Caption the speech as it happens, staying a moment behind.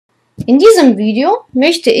In diesem Video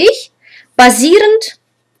möchte ich, basierend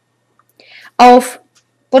auf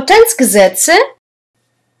Potenzgesetze,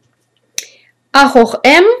 a hoch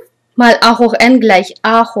m mal a hoch n gleich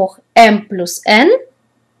a hoch m plus n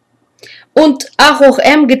und a hoch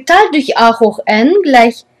m geteilt durch a hoch n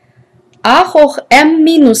gleich a hoch m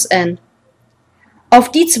minus n.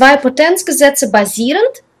 Auf die zwei Potenzgesetze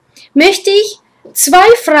basierend möchte ich zwei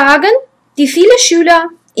Fragen, die viele Schüler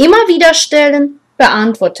immer wieder stellen,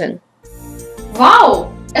 beantworten. Wow,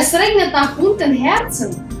 es regnet nach bunten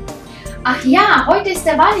Herzen. Ach ja, heute ist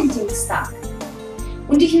der Valentinstag.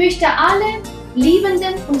 Und ich möchte alle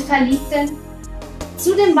Liebenden und Verliebten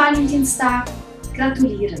zu dem Valentinstag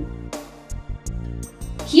gratulieren.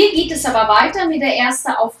 Hier geht es aber weiter mit der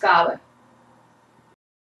ersten Aufgabe.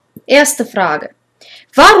 Erste Frage.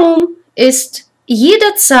 Warum ist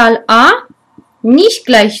jede Zahl a nicht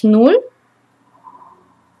gleich 0,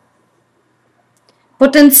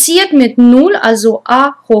 potenziert mit 0, also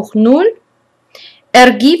a hoch 0,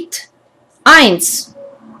 ergibt 1?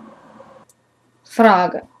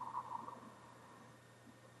 Frage.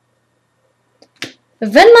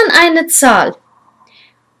 Wenn man eine Zahl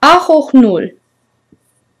a hoch 0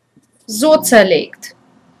 so zerlegt,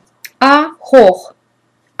 a hoch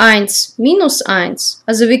 1 minus 1,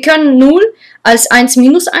 also wir können 0 als 1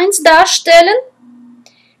 minus 1 darstellen,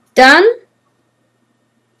 dann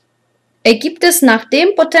ergibt es nach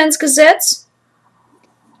dem Potenzgesetz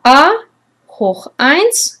a hoch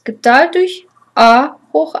 1 geteilt durch a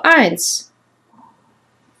hoch 1.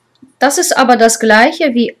 Das ist aber das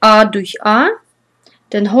gleiche wie a durch a,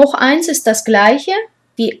 denn hoch 1 ist das gleiche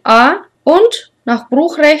wie a und nach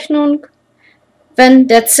Bruchrechnung, wenn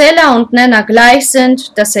der Zähler und Nenner gleich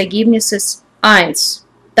sind, das Ergebnis ist 1.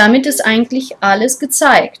 Damit ist eigentlich alles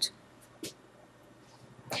gezeigt.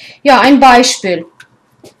 Ja, ein Beispiel.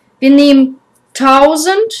 Wir nehmen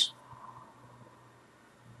 1000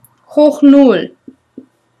 hoch 0.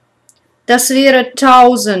 Das wäre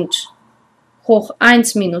 1000 hoch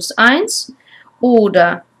 1 minus 1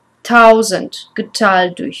 oder 1000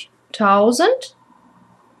 geteilt durch 1000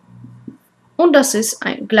 und das ist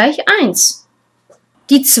gleich 1.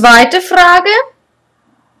 Die zweite Frage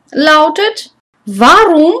lautet,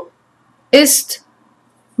 warum ist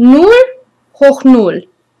 0 hoch 0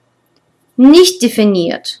 nicht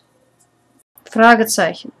definiert?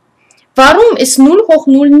 Fragezeichen. Warum ist 0 hoch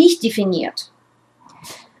 0 nicht definiert?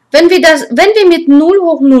 Wenn wir mit 0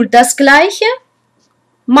 hoch 0 das gleiche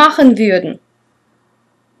machen würden,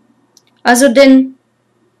 also den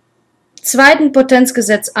zweiten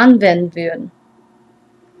Potenzgesetz anwenden würden,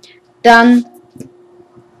 dann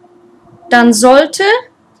sollte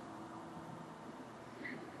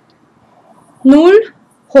 0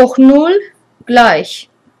 hoch 0 gleich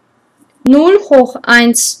 0 hoch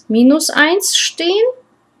 1 minus 1 stehen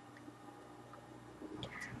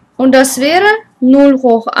und das wäre 0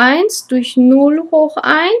 hoch 1 durch 0 hoch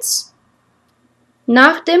 1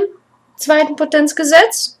 nach dem zweiten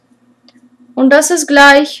Potenzgesetz und das ist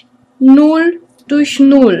gleich 0 durch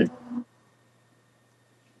 0.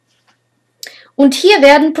 Und hier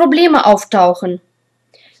werden Probleme auftauchen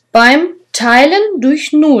beim Teilen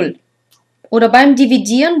durch 0 oder beim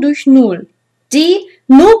Dividieren durch 0, die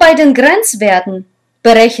nur bei den Grenzwerten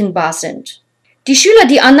berechenbar sind. Die Schüler,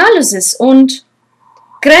 die Analysis und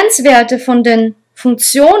Grenzwerte von den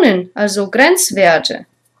Funktionen, also Grenzwerte,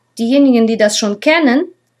 diejenigen, die das schon kennen,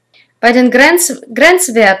 bei den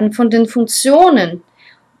Grenzwerten von den Funktionen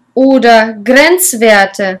oder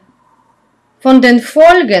Grenzwerte von den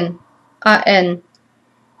Folgen an,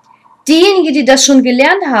 diejenigen, die das schon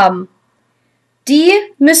gelernt haben, die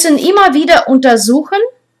müssen immer wieder untersuchen,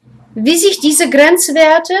 wie sich diese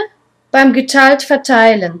Grenzwerte beim Geteilt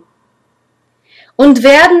verteilen und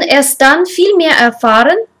werden erst dann viel mehr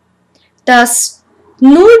erfahren, dass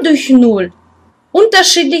 0 durch 0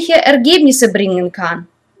 unterschiedliche Ergebnisse bringen kann.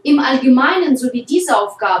 Im Allgemeinen, so wie diese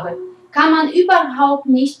Aufgabe, kann man überhaupt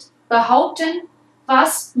nicht behaupten,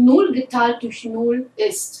 was 0 geteilt durch 0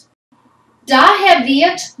 ist. Daher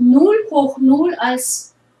wird 0 hoch 0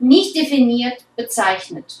 als nicht definiert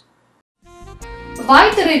bezeichnet.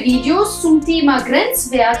 Weitere Videos zum Thema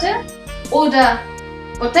Grenzwerte oder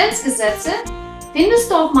Potenzgesetze findest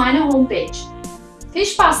du auf meiner Homepage. Viel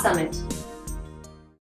Spaß damit!